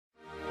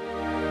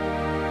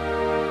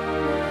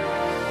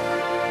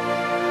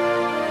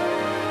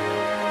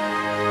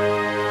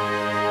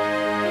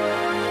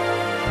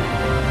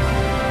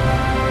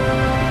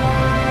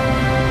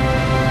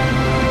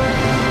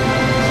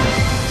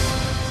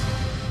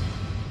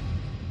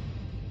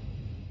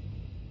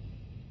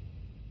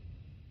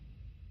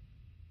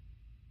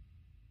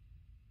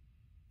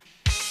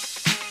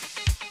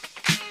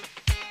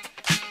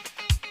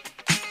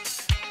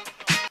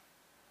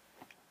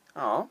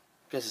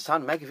Guess it's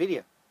time to make a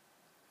video.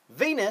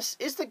 Venus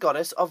is the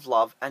goddess of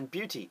love and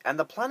beauty, and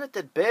the planet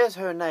that bears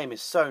her name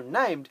is so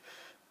named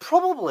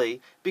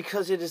probably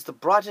because it is the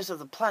brightest of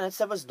the planets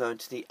that was known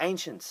to the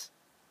ancients.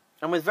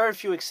 And with very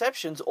few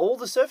exceptions, all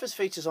the surface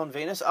features on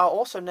Venus are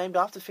also named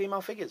after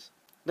female figures.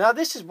 Now,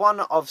 this is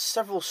one of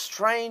several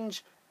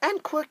strange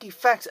and quirky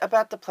facts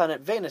about the planet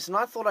Venus, and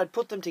I thought I'd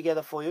put them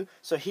together for you.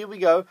 So here we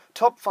go,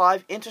 top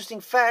 5 interesting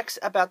facts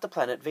about the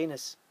planet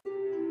Venus.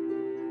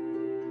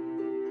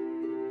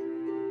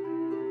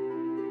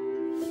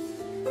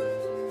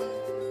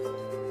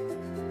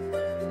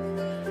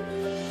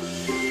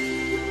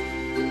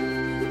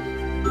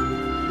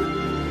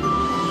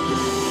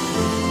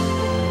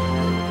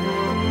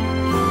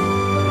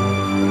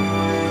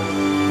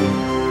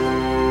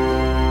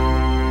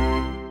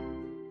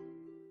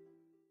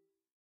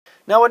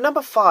 Now at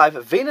number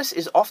 5, Venus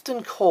is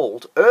often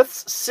called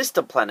Earth's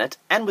sister planet,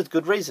 and with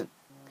good reason.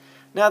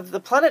 Now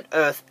the planet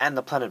Earth and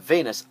the planet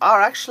Venus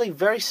are actually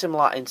very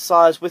similar in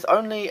size, with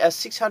only a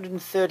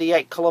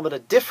 638 kilometer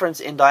difference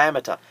in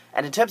diameter,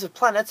 and in terms of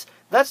planets,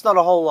 that's not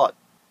a whole lot.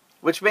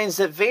 Which means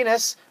that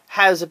Venus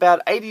has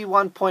about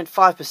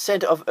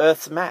 81.5% of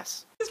Earth's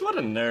mass. What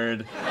a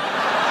nerd.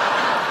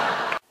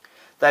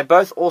 They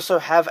both also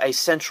have a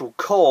central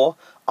core,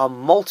 a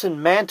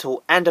molten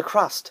mantle, and a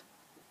crust.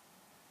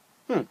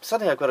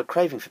 Suddenly I've got a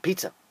craving for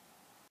pizza.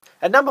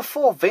 At number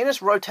 4, Venus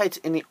rotates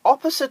in the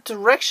opposite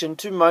direction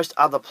to most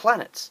other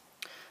planets.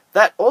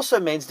 That also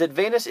means that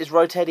Venus is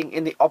rotating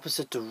in the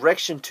opposite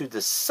direction to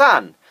the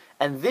Sun,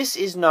 and this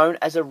is known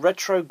as a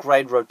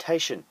retrograde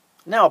rotation.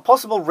 Now, a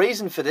possible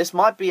reason for this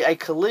might be a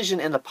collision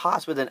in the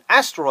past with an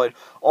asteroid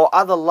or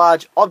other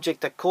large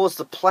object that caused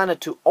the planet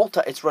to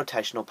alter its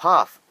rotational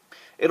path.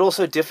 It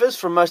also differs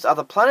from most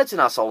other planets in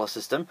our solar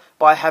system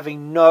by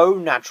having no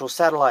natural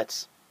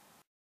satellites.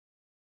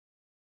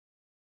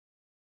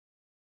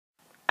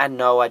 And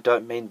no, I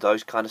don't mean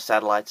those kind of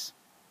satellites.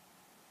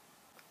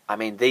 I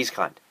mean these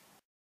kind.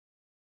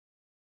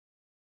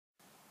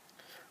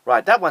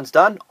 Right, that one's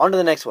done. On to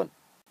the next one.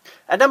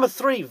 At number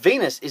 3,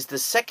 Venus is the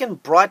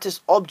second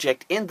brightest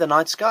object in the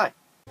night sky.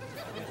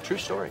 True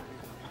story.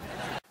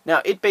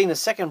 Now, it being the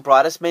second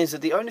brightest means that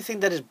the only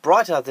thing that is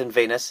brighter than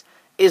Venus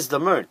is the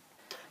moon.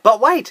 But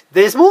wait,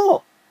 there's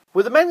more!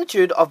 With a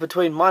magnitude of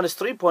between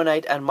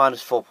 -3.8 and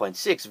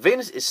 -4.6,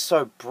 Venus is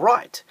so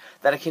bright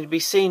that it can be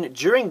seen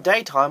during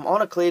daytime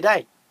on a clear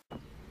day.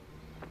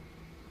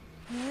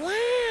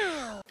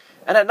 Wow!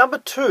 And at number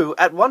 2,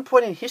 at one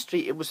point in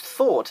history it was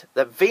thought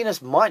that Venus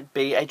might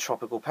be a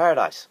tropical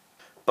paradise.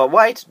 But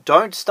wait,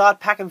 don't start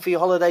packing for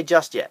your holiday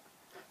just yet.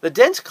 The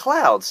dense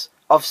clouds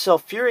of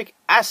sulfuric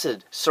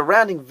acid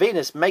surrounding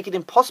Venus make it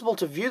impossible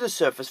to view the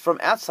surface from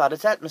outside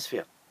its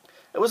atmosphere.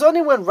 It was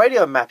only when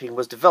radio mapping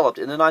was developed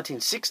in the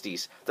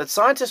 1960s that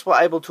scientists were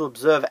able to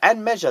observe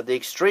and measure the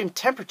extreme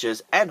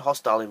temperatures and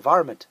hostile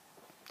environment.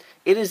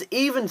 It is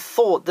even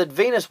thought that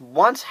Venus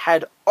once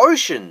had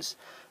oceans,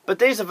 but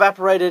these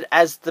evaporated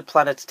as the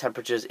planet's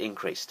temperatures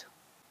increased.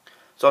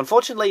 So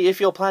unfortunately, if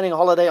you're planning a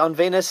holiday on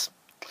Venus,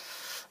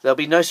 there'll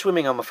be no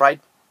swimming, I'm afraid.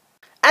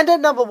 And at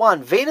number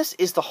 1, Venus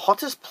is the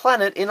hottest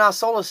planet in our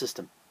solar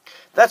system.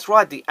 That's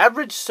right, the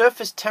average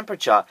surface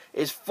temperature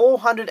is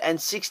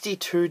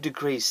 462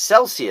 degrees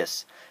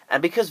Celsius,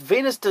 and because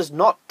Venus does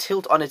not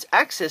tilt on its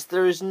axis,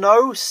 there is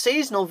no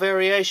seasonal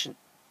variation.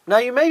 Now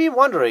you may be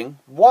wondering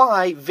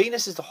why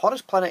Venus is the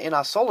hottest planet in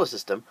our solar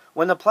system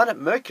when the planet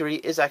Mercury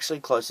is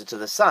actually closer to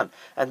the Sun,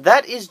 and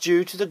that is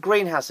due to the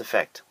greenhouse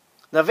effect.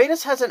 Now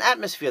Venus has an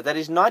atmosphere that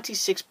is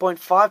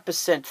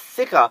 96.5%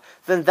 thicker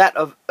than that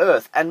of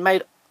Earth and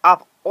made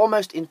up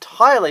almost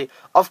entirely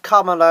of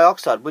carbon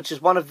dioxide, which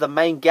is one of the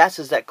main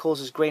gases that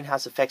causes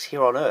greenhouse effects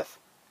here on Earth.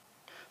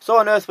 So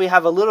on Earth we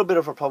have a little bit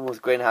of a problem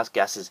with greenhouse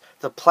gases.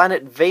 The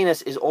planet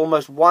Venus is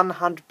almost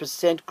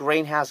 100%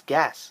 greenhouse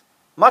gas.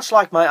 Much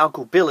like my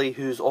Uncle Billy,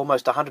 who's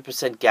almost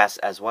 100% gas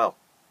as well.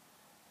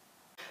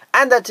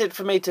 And that's it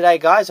for me today,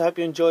 guys. I hope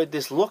you enjoyed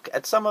this look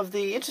at some of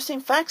the interesting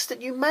facts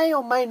that you may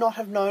or may not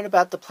have known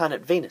about the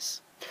planet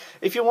Venus.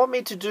 If you want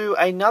me to do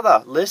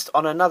another list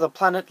on another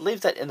planet, leave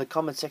that in the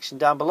comment section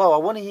down below. I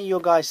want to hear your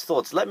guys'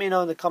 thoughts. Let me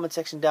know in the comment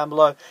section down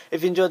below.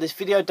 If you enjoyed this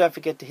video, don't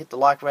forget to hit the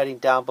like rating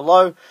down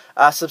below.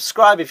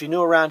 Subscribe if you're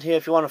new around here.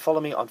 If you want to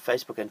follow me on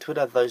Facebook and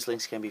Twitter, those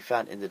links can be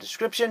found in the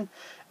description.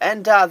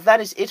 And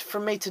that is it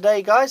from me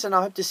today, guys, and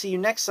I hope to see you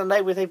next Sunday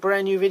with a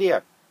brand new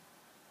video.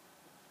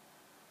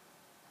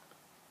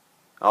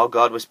 Oh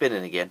God, we're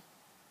spinning again.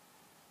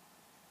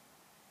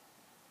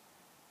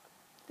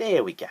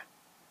 There we go.